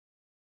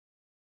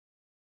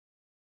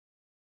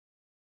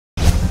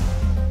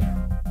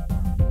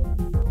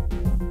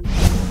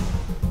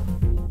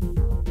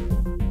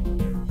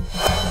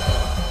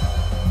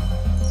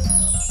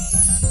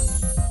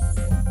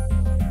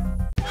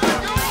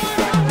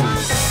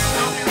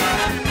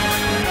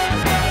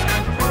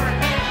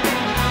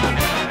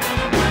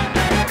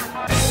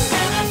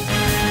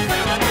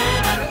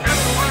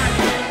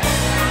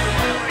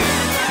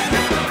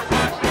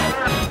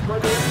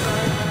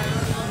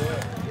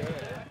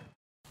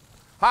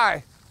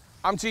Hi,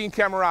 I'm Gene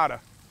Cammarota,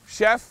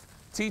 chef,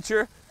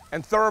 teacher,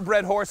 and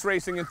thoroughbred horse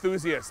racing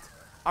enthusiast.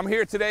 I'm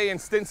here today in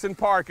Stinson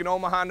Park in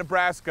Omaha,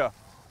 Nebraska,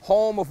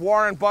 home of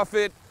Warren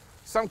Buffett,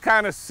 some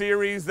kind of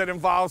series that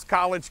involves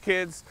college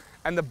kids,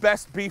 and the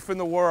best beef in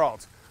the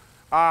world.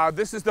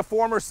 This is the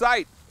former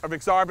site of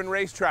Ak-Sar-Ben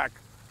racetrack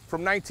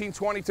from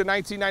 1920 to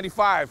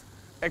 1995.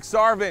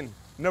 Ak-Sar-Ben,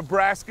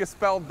 Nebraska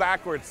spelled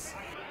backwards.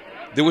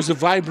 There was a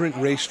vibrant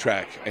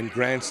racetrack and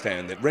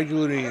grandstand that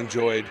regularly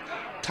enjoyed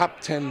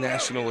top 10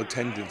 national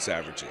attendance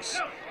averages.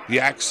 The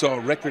act saw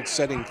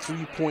record-setting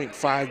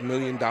 $3.5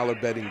 million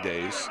betting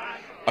days,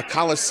 a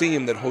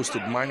coliseum that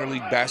hosted minor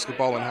league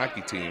basketball and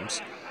hockey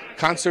teams,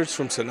 concerts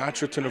from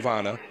Sinatra to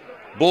Nirvana,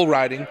 bull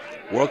riding,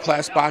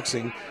 world-class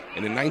boxing,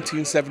 and in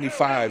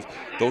 1975,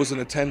 those in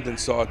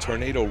attendance saw a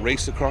tornado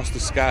race across the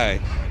sky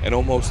and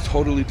almost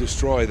totally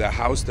destroy the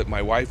house that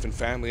my wife and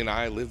family and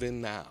I live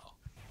in now.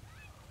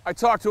 I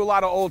talked to a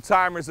lot of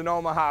old-timers in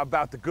Omaha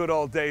about the good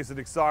old days at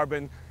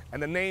Ak-Sar-Ben,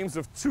 and the names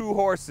of two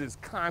horses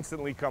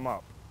constantly come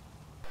up.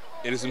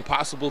 It is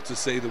impossible to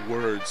say the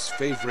words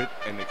favorite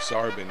and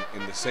Ak-Sar-Ben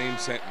in the same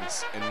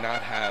sentence and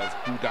not have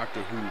Who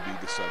Doctor Who be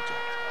the subject.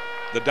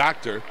 The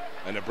Doctor,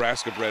 a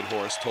Nebraska-bred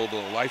horse,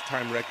 totaled a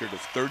lifetime record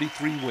of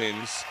 33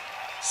 wins,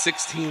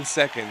 16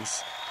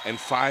 seconds, and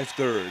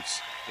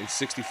 5/3 in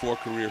 64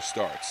 career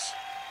starts.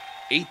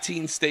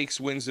 18 stakes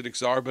wins at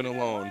Ak-Sar-Ben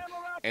alone,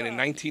 and in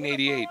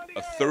 1988,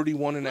 a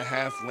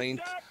 31.5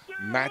 length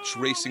match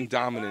racing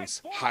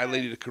dominance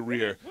highlighted a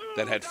career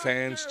that had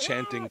fans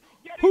chanting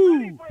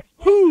 "Who,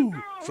 Who"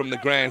 from the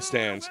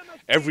grandstands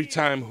every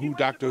time Who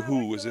Doctor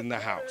Who was in the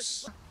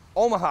house.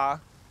 Omaha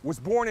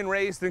was born and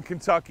raised in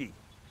Kentucky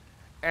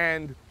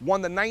and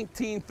won the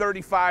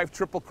 1935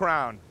 Triple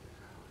Crown.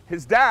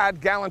 His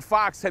dad, Gallant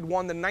Fox, had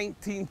won the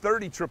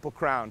 1930 Triple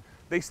Crown.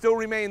 They still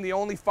remain the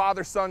only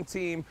father-son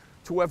team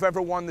to have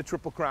ever won the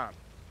Triple Crown.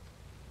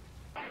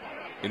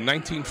 In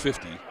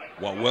 1950,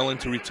 while well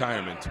into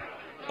retirement,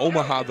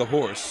 Omaha the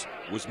horse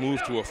was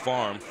moved to a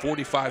farm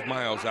 45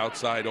 miles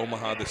outside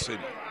Omaha the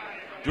city.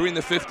 During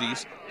the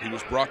 50s, he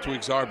was brought to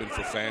Ak-Sar-Ben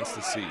for fans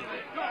to see.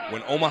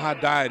 When Omaha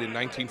died in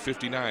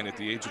 1959 at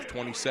the age of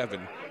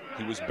 27,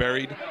 he was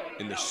buried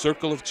in the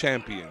Circle of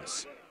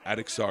Champions at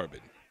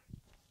Ak-Sar-Ben.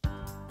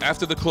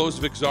 After the close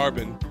of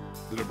Ak-Sar-Ben,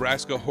 the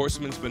Nebraska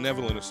Horsemens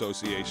Benevolent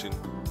Association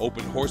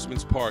opened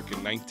Horsemens Park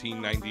in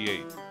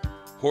 1998.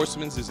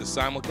 Horsemens is a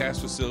simulcast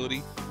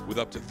facility with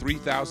up to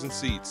 3,000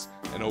 seats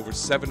and over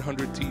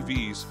 700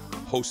 TVs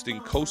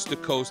hosting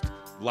coast-to-coast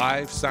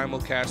live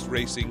simulcast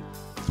racing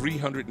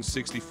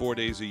 364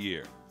 days a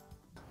year.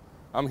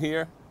 I'm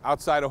here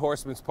outside of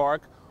Horsemens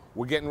Park.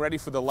 We're getting ready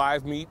for the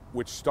live meet,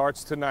 which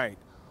starts tonight.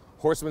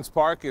 Horsemens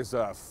Park is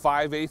a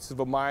 5/8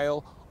 of a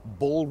mile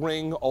bull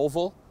ring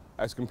oval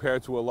as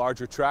compared to a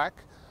larger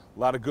track. A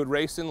lot of good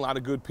racing, a lot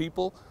of good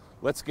people.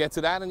 Let's get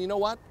to that, and you know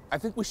what? I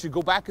think we should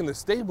go back in the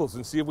stables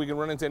and see if we can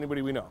run into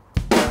anybody we know.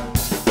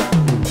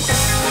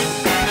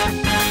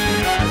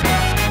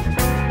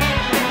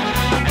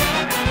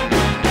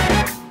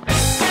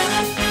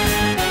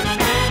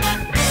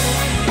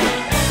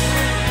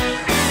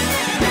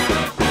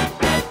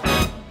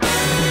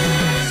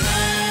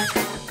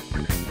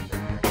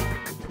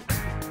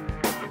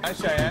 Hi,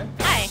 Cheyenne.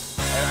 Hi.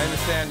 I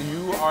understand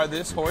you are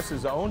this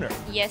horse's owner.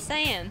 Yes, I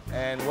am.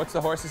 And what's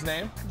the horse's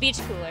name? Beach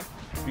Cooler.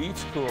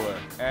 Beach Cooler.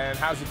 And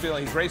how's he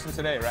feeling? He's racing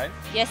today, right?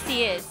 Yes,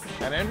 he is.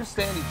 And I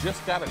understand he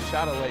just got a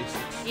shot of laces.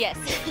 Yes.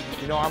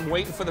 You know, I'm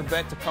waiting for the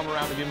vet to come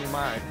around and give me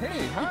mine.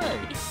 Hey, hi.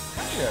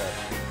 Hiya.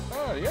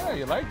 Oh, yeah,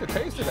 you like the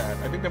taste of that.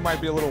 I think there might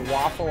be a little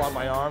waffle on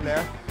my arm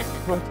there.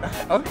 But,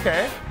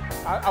 okay.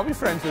 I'll be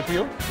friends with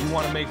you. You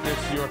want to make this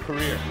your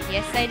career.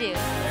 Yes, I do.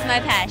 It's my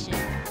passion.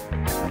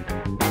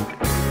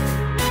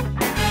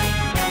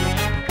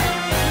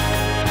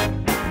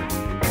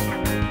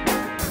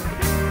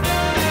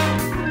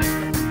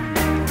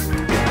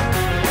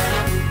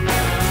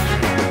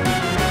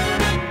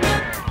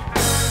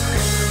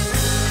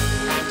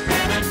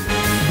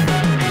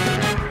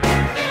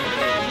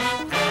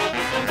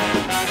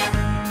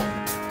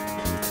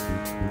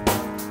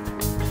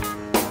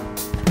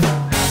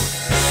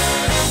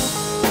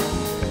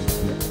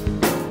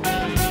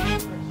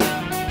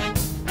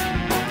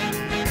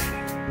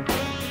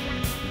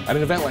 At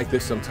an event like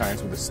this,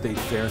 sometimes with a state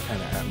fair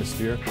kind of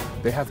atmosphere,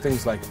 they have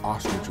things like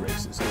ostrich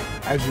races.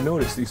 As you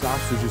notice, these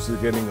ostriches are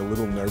getting a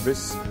little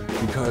nervous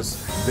because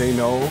they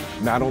know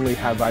not only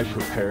have I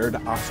prepared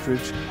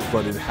ostrich,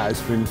 but it has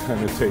been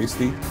kind of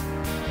tasty.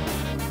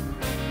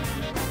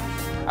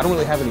 I don't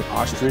really have any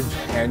ostrich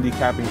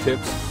handicapping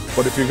tips,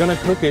 but if you're gonna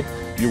cook it,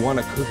 you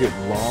wanna cook it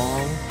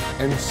long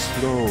and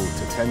slow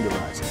to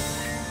tenderize it.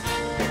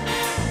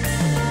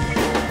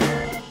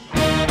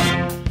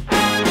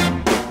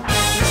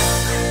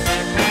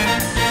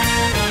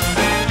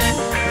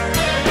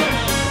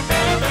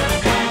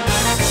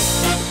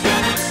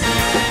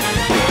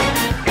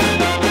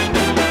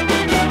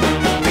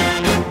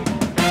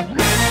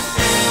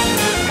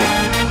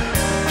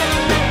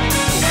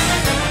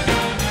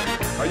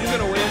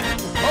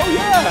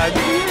 I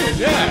think he is,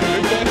 yeah.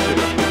 Good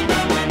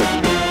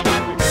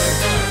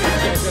question.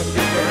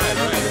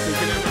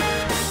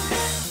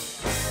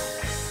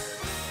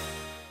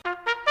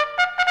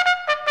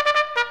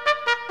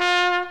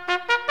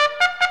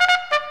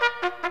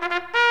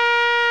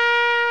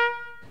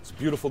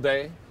 beautiful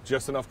day,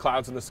 just enough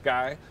clouds in the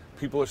sky.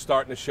 People are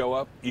starting to show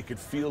up. You could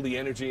feel the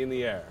energy in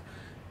the air.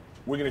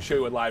 We're going to show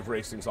you what live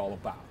racing's all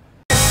about.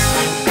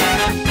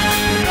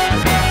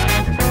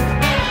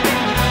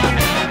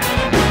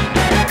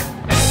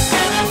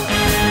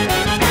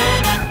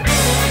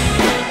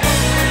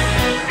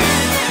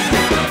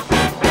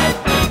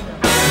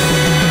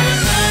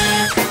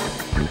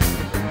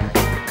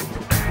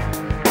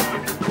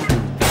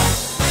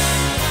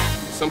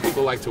 Some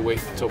people like to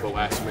wait until the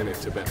last minute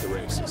to bet the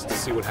races, to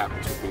see what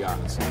happens with the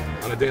odds.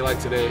 On a day like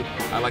today,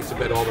 I like to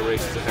bet all the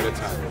races ahead of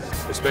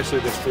time, especially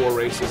if there's 4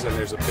 races and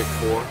there's a pick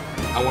 4.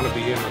 I want to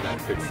be in on that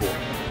pick 4.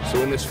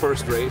 So in this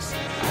first race,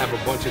 I have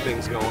a bunch of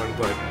things going,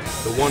 but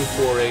the 1,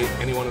 4, 8,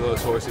 any one of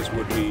those horses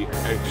would be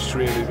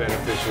extremely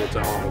beneficial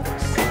to all of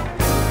us.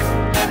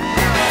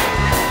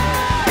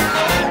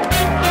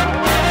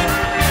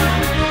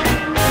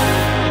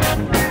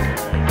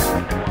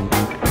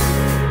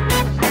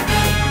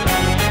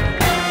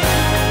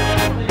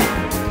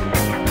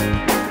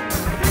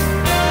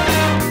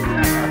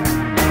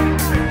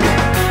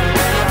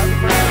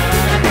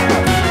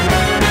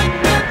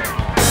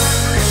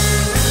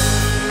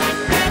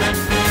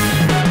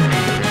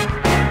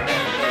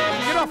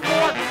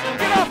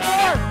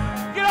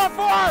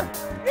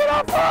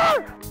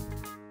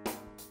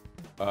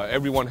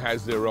 Everyone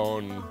has their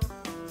own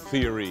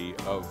theory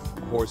of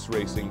horse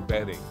racing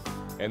betting,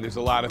 and there's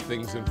a lot of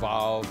things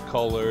involved: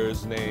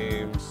 colors,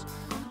 names,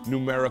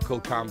 numerical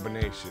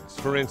combinations.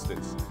 For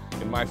instance,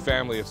 in my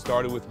family, it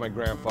started with my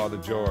grandfather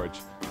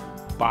George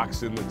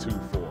boxing the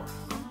 2-4,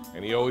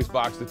 and he always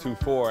boxed the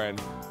 2-4,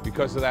 and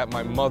because of that,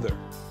 my mother,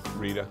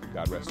 Rita,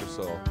 God rest her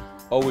soul,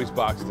 always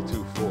boxed the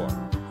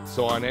 2-4.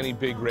 So on any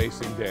big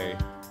racing day,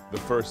 the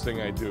first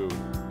thing I do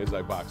is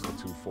I box the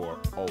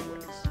 2-4,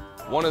 always.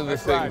 One of the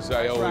things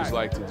I always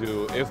like to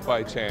do, if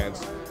by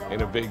chance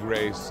in a big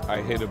race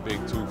I hit a big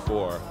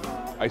 2-4,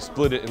 I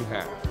split it in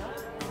half.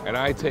 And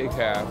I take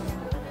half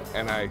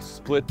and I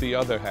split the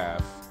other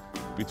half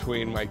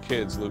between my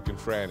kids, Luke and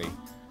Franny,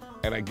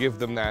 and I give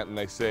them that and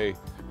I say,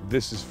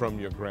 this is from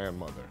your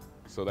grandmother.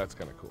 So that's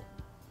kind of cool.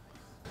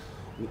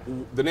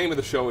 The name of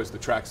the show is the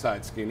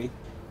Trackside Skinny,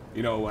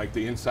 you know, like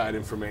the inside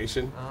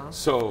information.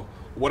 So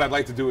what I'd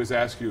like to do is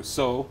ask you,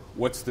 so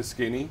what's the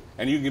skinny?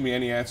 And you can give me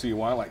any answer you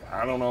want, like,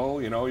 I don't know,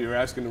 you know, you're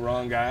asking the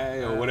wrong guy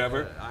or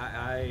whatever.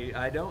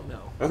 I don't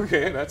know.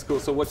 Okay, that's cool.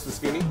 So what's the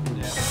skinny?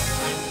 Yeah.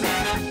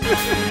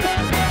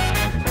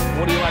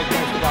 What do you like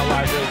most about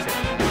live racing?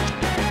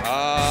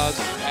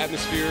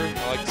 Atmosphere.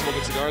 I like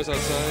smoking cigars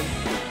outside.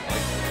 I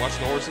like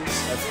watching the horses.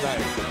 That's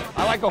nice.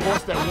 I like a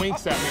horse that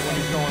winks at me when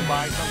he's going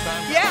by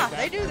sometimes. Yeah,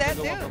 they do that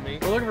too.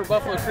 We're looking for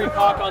Buffalo Creek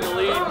Hawk on the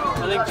lead.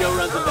 I think Joe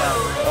runs it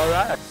down. All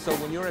right. So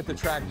when you're at the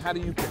track, how do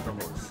you pick a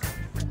horse?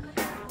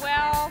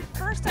 Well,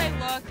 first I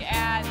look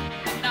at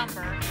the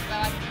number, because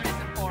I like to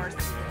race a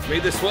horse.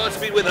 Made the swan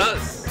speed with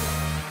us.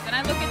 Then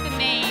I look at the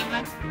name.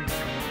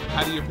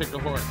 How do you pick a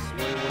horse? What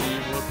do you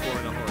look for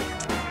in a horse?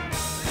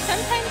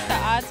 Sometimes the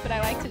odds, but I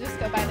like to just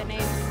go by the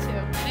names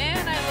too.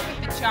 Then I look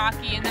at the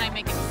jockey, and then I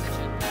make a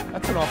decision.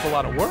 That's an awful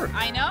lot of work.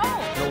 I know.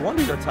 No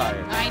wonder you're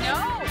tired. I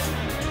know.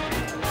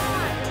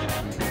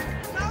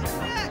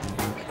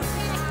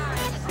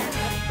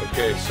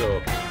 Okay,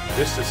 so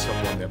this is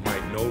someone that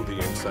might know the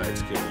inside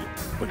skinny,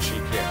 but she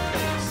can't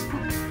tell us.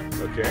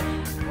 Okay?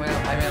 Well,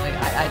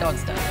 I don't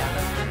study on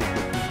them.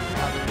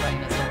 I'll be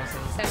running his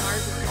horses. And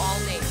ours is all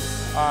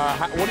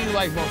names. What do you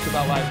like most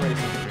about live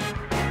racing?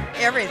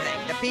 Everything.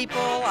 The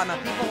people. I'm a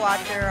people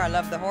watcher. I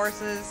love the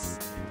horses.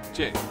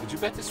 Jay, did you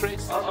bet this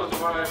race? How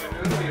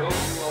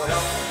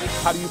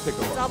do you pick a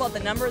horse? It's all about the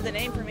number of the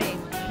name for me.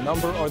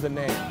 Number or the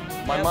name?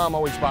 My mom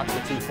always boxed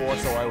the 2-4,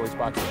 so I always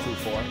box the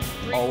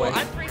 2-4. Always.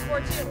 I'm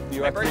 3-4 too.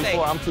 You're at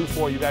 3-4, I'm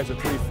 2-4, you guys are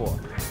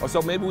 3-4. Oh,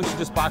 so maybe we should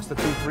just box the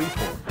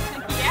 2-3-4.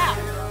 Yeah.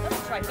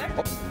 Let's try that.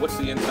 Oh, what's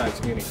the inside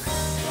skinny?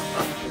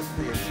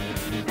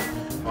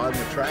 On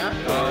the track?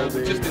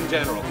 Just in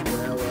general.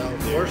 Well,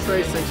 horse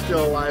racing's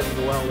still alive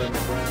and well in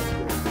Nebraska.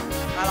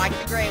 I like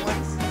the gray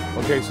ones.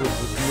 Okay, so there's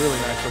some really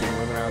nice women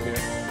living out here,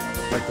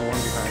 like the one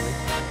behind me.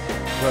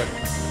 But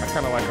I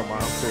kind of like a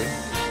mom too.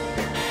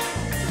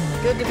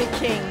 Good to be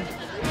king.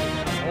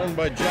 Owned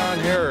by John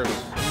Harris,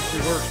 who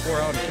works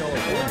for out in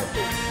California.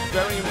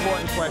 Very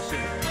important question.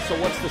 So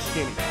what's the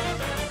skinny?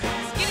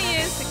 Skinny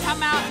is to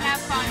come out and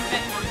have fun and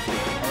bet horses.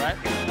 All right?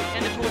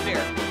 And the pool beer.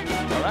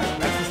 All right,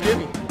 that's the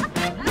skinny.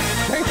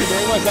 Thank you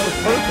very much, that was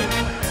perfect.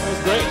 That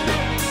was great.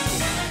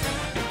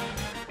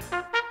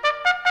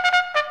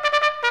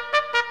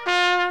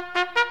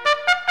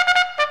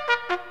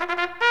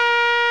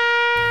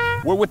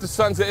 We're with the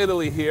Sons of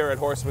Italy here at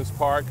Horsemens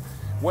Park.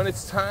 When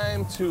it's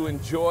time to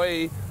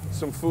enjoy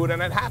some food,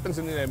 and it happens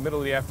in the middle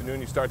of the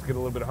afternoon, you start to get a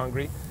little bit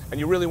hungry, and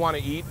you really want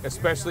to eat,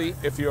 especially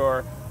if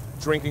you're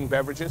drinking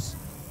beverages.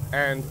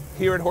 And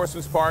here at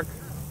Horsemens Park,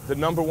 the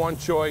 #1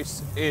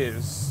 choice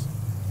is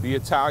the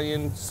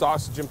Italian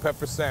sausage and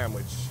pepper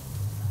sandwich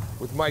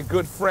with my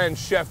good friend,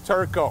 Chef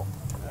Turco.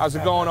 How's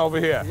it going over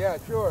here? Yeah,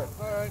 sure.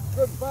 All right,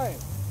 good, fine.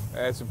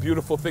 It's a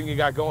beautiful thing you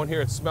got going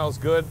here. It smells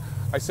good.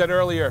 I said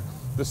earlier,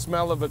 the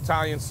smell of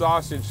Italian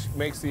sausage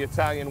makes the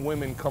Italian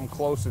women come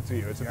closer to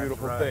you. It's a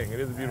beautiful thing. It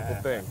is a beautiful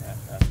thing.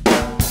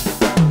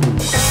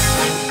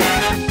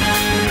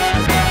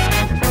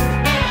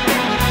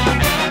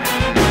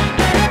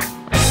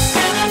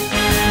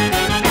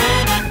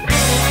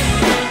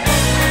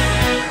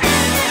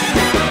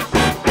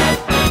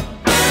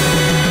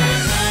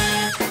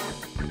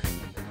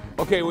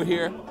 Okay, we're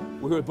here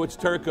with Butch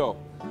Turco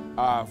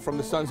from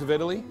the Sons of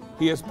Italy.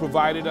 He has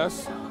provided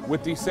us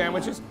with these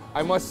sandwiches.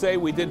 I must say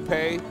we did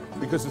pay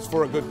because it's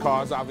for a good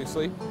cause,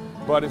 obviously,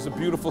 but it's a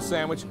beautiful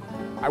sandwich.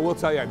 I will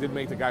tell you, I did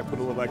make the guy put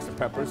a little extra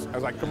peppers. I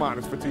was like, come on,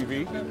 it's for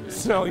TV.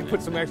 So he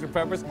put some extra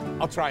peppers.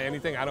 I'll try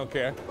anything, I don't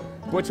care.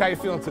 Butch, how you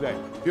feeling today?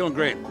 Feeling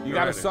great. You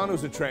got a son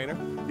who's a trainer.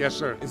 Yes,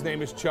 sir. His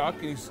name is Chuck.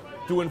 He's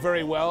doing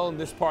very well in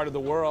this part of the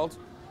world.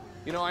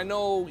 You know, I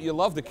know you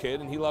love the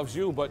kid and he loves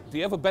you, but do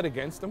you ever bet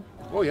against him?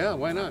 Oh, yeah,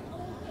 why not?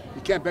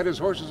 You can't bet his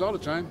horses all the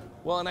time.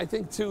 Well, and I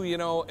think, too, you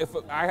know, if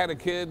I had a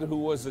kid who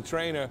was a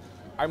trainer,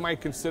 I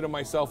might consider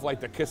myself like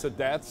the kiss of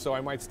death, so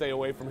I might stay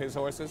away from his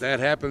horses. That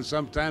happens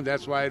sometimes.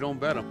 That's why I don't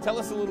bet them. Tell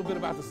us a little bit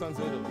about the Sons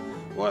of Italy.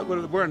 Well,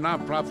 we're a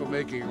non-profit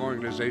making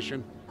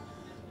organization,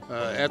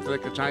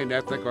 Italian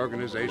ethnic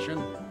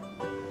organization.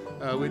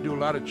 We do a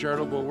lot of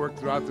charitable work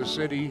throughout the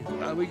city.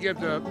 We give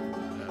the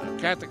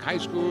Catholic high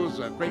schools,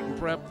 Creighton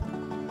Prep,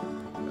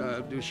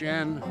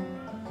 Duchenne,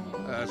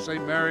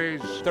 St.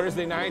 Mary's.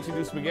 Thursday nights you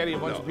do spaghetti, a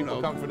bunch of people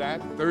come for that?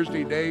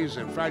 Thursday days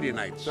and Friday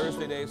nights.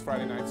 Thursday days,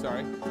 Friday nights,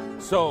 sorry.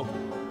 So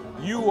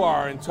you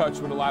are in touch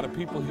with a lot of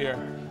people here.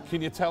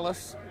 Can you tell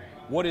us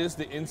what is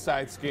the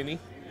Inside Skinny?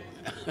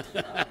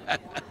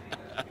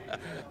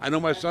 I know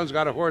my son's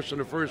got a horse in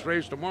the first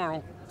race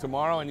tomorrow.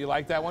 Tomorrow, and you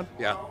like that one?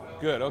 Yeah.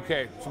 Good,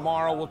 okay.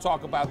 Tomorrow, we'll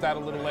talk about that a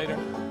little later.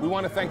 We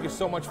want to thank you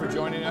so much for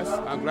joining us.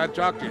 I'm glad to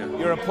talk to you.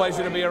 You're a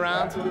pleasure to be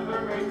around.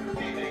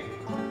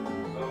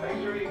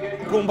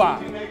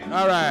 Goomba.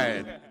 All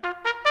right.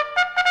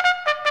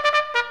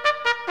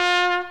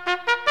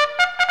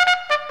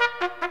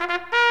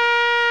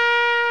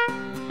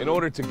 In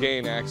order to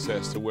gain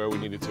access to where we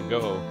needed to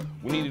go,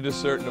 we needed a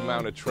certain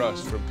amount of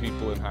trust from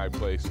people in high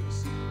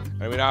places.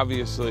 I mean,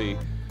 obviously,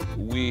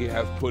 we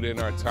have put in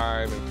our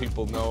time and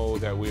people know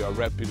that we are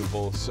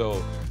reputable,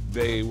 so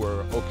they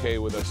were okay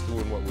with us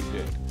doing what we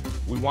did.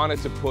 We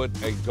wanted to put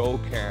a go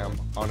cam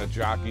on a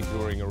jockey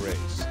during a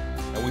race.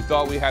 And we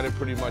thought we had it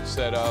pretty much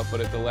set up,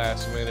 but at the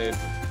last minute,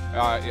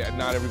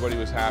 not everybody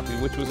was happy,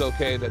 which was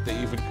okay that they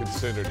even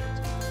considered it.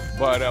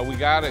 But we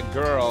got a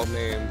girl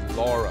named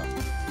Laura,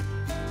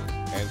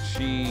 and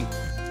she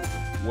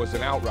was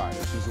an outrider.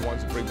 She's the one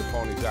to bring the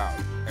ponies out.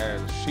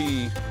 And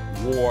she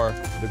wore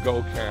the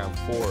go cam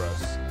for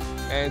us.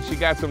 And she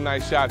got some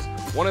nice shots.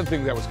 One of the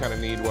things that was kind of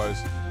neat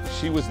was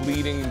she was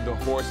leading the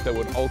horse that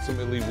would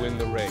ultimately win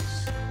the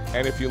race.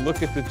 And if you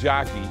look at the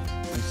jockey,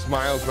 he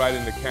smiles right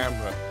in the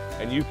camera,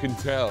 and you can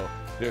tell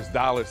there's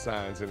dollar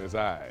signs in his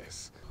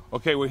eyes.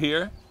 Okay, we're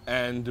here,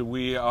 and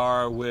we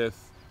are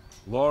with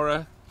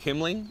Laura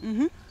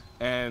Kimling,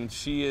 and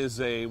she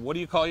is a, what do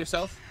you call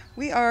yourself?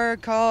 We are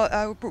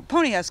called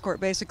pony escort,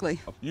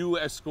 basically. You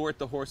escort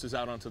the horses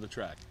out onto the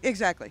track?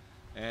 Exactly.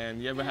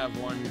 And you ever have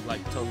one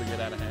like totally get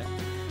out of hand?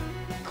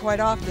 Quite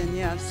often,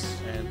 yes.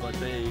 But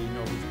they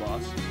know who's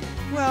boss?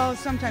 Well,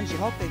 sometimes you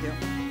hope they do.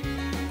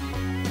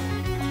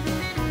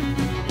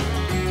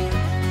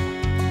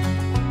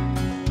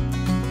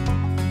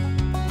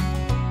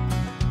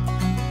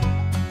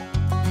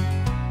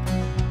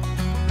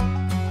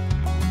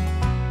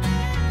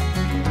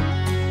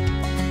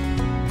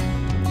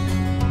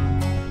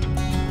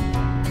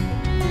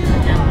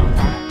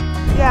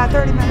 Yeah,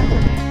 30 minutes.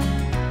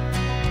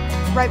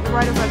 Right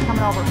as I was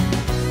coming over.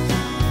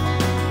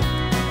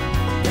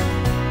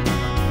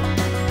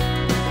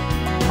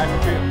 How do you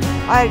feel?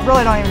 I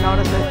really don't even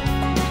notice it.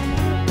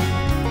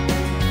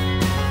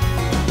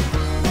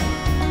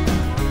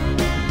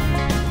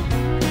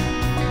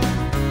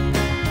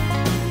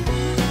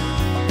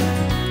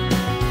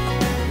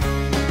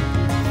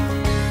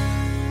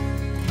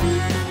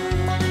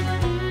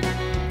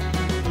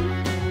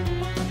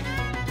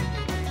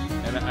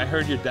 I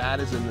heard your dad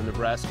is in the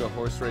Nebraska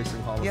Horse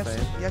Racing Hall of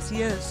Fame. Yes,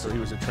 he is. So he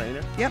was a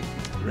trainer? Yep.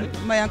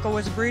 Great. My uncle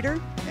was a breeder,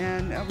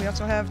 and we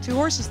also have 2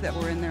 horses that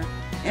were in there.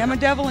 Emma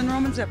Devil and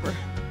Roman Zipper.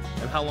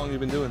 And how long have you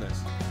been doing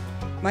this?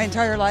 My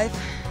entire life.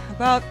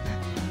 About,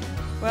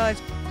 well,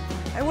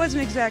 I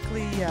wasn't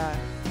exactly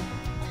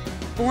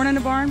born in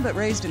a barn, but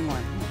raised in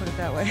one, I'll put it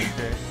that way.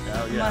 Okay.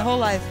 Yeah. My whole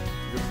life.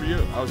 Good for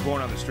you. I was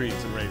born on the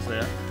streets and raised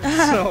there.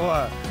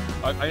 So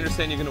I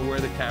understand you're going to wear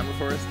the camera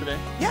for us today?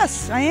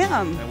 Yes, I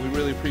am. And we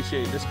really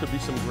appreciate it. This could be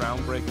some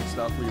groundbreaking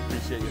stuff. We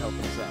appreciate you helping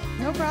us out.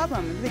 No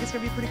problem. I think it's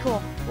going to be pretty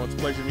cool. Well, it's a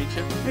pleasure to meet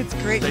you. It's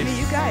great to meet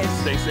you guys.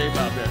 Stay safe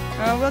out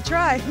there. We'll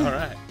try. All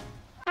right.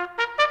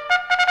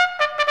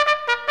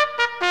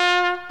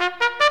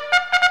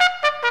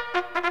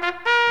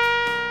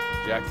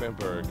 Jack Van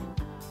Berg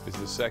is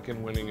the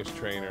second winningest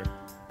trainer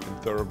in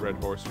thoroughbred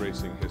horse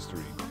racing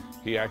history.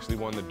 He actually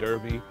won the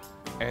Derby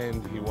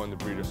and he won the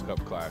Breeders' Cup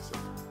Classic.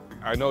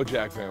 I know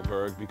Jack Van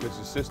Berg because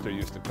his sister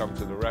used to come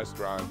to the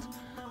restaurant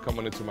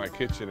coming into my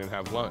kitchen and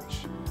have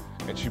lunch.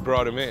 And she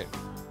brought him in.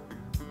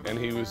 And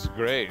he was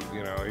great,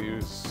 you know,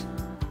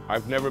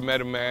 I've never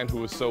met a man who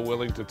was so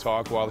willing to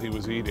talk while he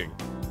was eating.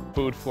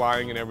 Food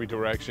flying in every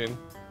direction.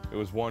 It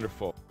was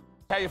wonderful.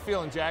 How you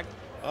feeling, Jack?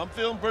 I'm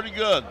feeling pretty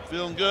good.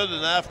 Feeling good,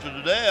 and after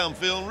today, I'm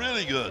feeling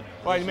really good.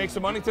 Why, you make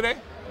some money today?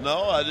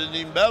 No, I didn't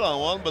even bet on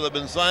one, but I've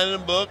been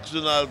signing books,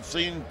 and I've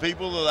seen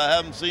people that I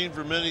haven't seen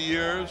for many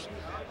years,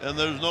 and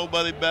there's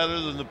nobody better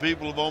than the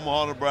people of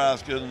Omaha,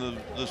 Nebraska, and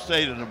the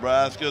state of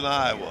Nebraska and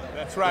Iowa.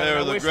 That's right.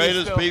 They're the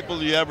greatest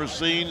people you ever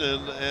seen,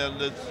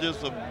 and it's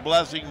just a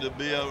blessing to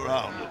be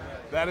around them.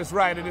 That is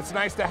right, and it's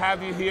nice to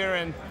have you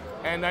here,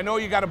 and I know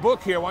you got a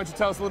book here. Why don't you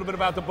tell us a little bit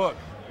about the book?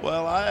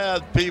 Well, I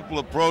had people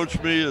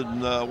approach me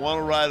and want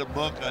to write a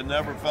book. I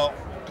never felt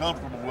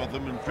comfortable with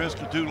them, and Chris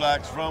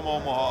Katulak's from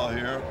Omaha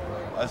here.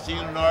 I seen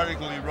an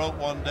article he wrote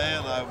one day,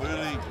 and I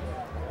really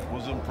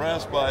was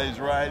impressed by his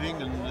writing,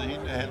 and he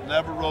had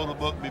never wrote a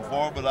book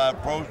before, but I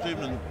approached him,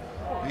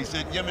 and he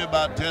said, give me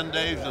about 10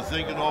 days to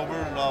think it over,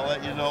 and I'll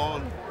let you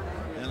know.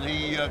 And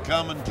he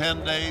come in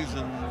 10 days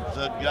and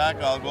said, Jack,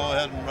 I'll go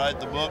ahead and write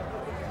the book.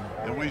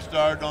 And we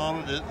started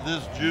on it.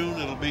 This June,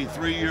 it'll be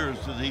 3 years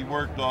since he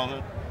worked on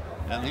it.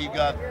 And he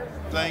got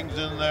things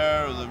in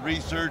there, the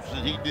research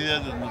that he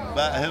did, and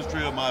the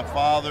history of my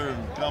father,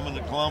 and coming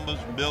to Columbus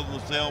and building the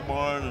sail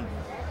barn,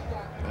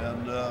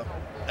 and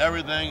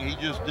everything. He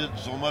just did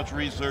so much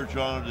research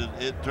on it.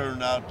 It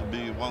turned out to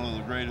be one of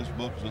the greatest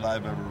books that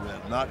I've ever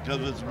read. Not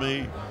because it's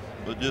me,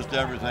 but just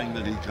everything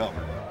that he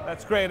covered.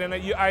 That's great. And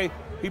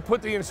he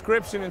put the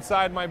inscription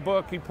inside my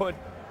book. He put,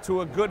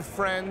 to a good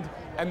friend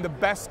and the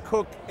best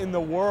cook in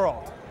the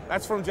world.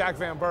 That's from Jack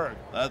Van Berg.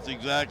 That's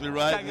exactly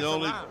right.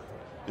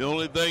 The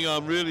only thing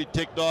I'm really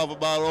ticked off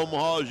about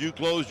Omaha is you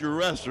closed your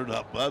restaurant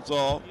up. That's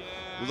all.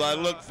 Because I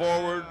look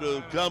forward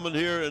to coming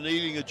here and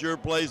eating at your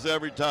place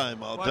every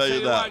time. I'll tell you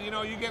that. What, you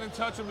know, you get in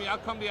touch with me, I'll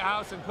come to your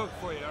house and cook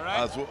for you, all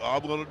right?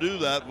 I'm going to do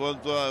that. Once,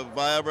 if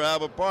I ever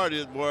have a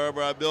party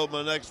wherever I build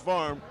my next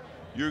farm,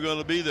 you're going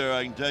to be there,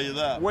 I can tell you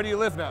that. Where do you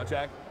live now,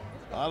 Jack?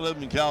 I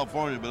live in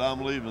California, but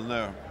I'm leaving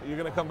there. You're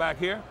going to come back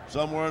here?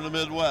 Somewhere in the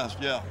Midwest,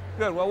 yeah.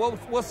 Good. Well,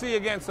 we'll see you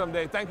again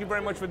someday. Thank you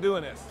very much for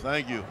doing this.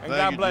 Thank you. And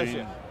God bless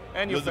you.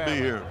 And your family. Good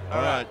to be here.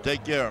 All right.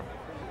 Take care.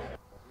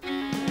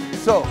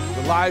 So,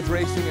 the live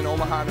racing in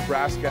Omaha,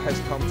 Nebraska has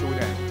come to an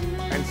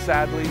end. And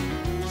sadly,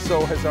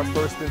 so has our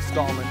first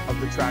installment of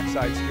the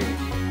Trackside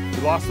Skinny.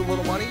 We lost a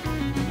little money,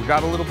 we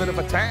got a little bit of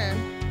a tan,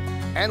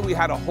 and we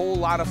had a whole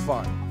lot of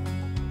fun.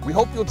 We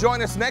hope you'll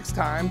join us next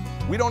time.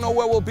 We don't know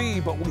where we'll be,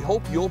 but we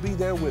hope you'll be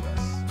there with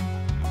us.